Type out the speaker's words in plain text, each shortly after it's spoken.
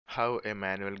How a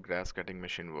manual grass cutting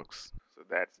machine works. So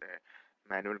that's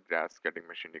a manual grass cutting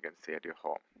machine you can see at your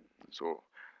home. So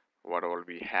what all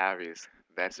we have is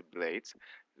that's blades.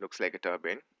 Looks like a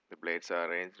turbine. The blades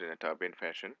are arranged in a turbine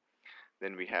fashion.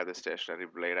 Then we have the stationary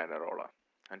blade and a roller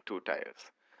and two tires.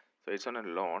 So it's on a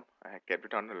lawn. I kept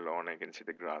it on a lawn. I can see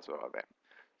the grass over there.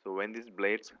 So when these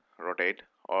blades rotate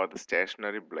or the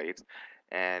stationary blades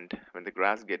and when the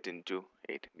grass get in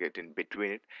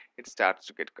between it, it starts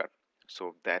to get cut.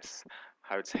 So that's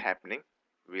how it's happening.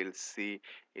 We'll see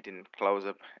it in close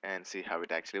up and see how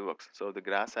it actually works. So the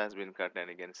grass has been cut and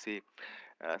you can see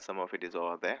some of it is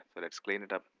over there. So let's clean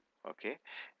it up. Okay,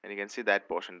 and you can see that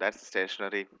portion, that's the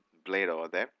stationary blade over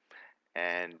there,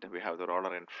 and we have the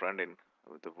roller in front in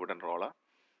with the wooden roller,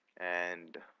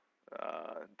 and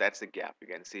that's the gap. You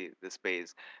can see the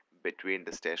space between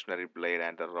the stationary blade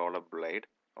and the roller blade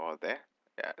over there.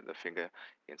 Yeah, the finger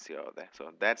you can see over there.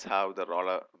 So that's how the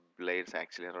roller blades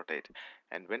actually rotate.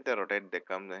 And when they rotate, they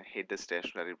come and hit the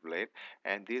stationary blade,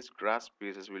 and these grass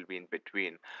pieces will be in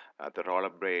between the roller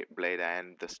blade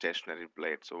and the stationary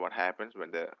blade. So what happens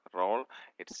when they roll?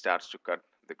 It starts to cut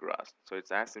the grass. So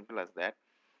it's as simple as that.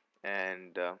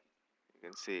 And you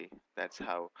can see that's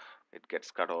how it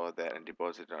gets cut over there and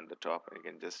deposited on the top, and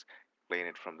you can just clean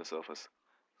it from the surface.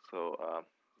 So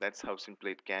that's how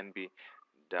simply it can be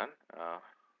done.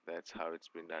 That's how it's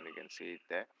been done. You can see it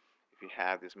there. If you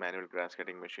have this manual grass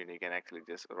cutting machine, you can actually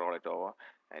just roll it over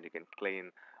and you can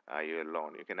clean your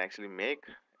lawn. You can actually make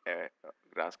a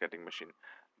grass cutting machine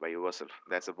by yourself.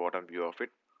 That's the bottom view of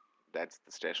it. That's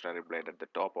the stationary blade at the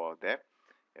top over there.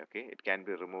 Okay, it can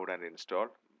be removed and installed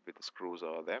with the screws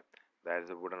over there. That is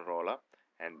a wooden roller,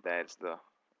 and that's the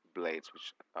blades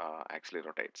which actually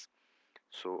rotates.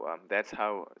 So that's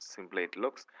how simply it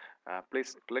looks.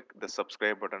 Please click the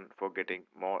subscribe button for getting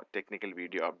more technical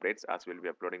video updates, as we'll be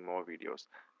uploading more videos.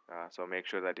 So make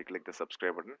sure that you click the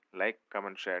subscribe button, like,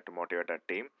 comment, share to motivate our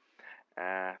team.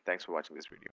 Thanks for watching this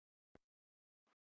video.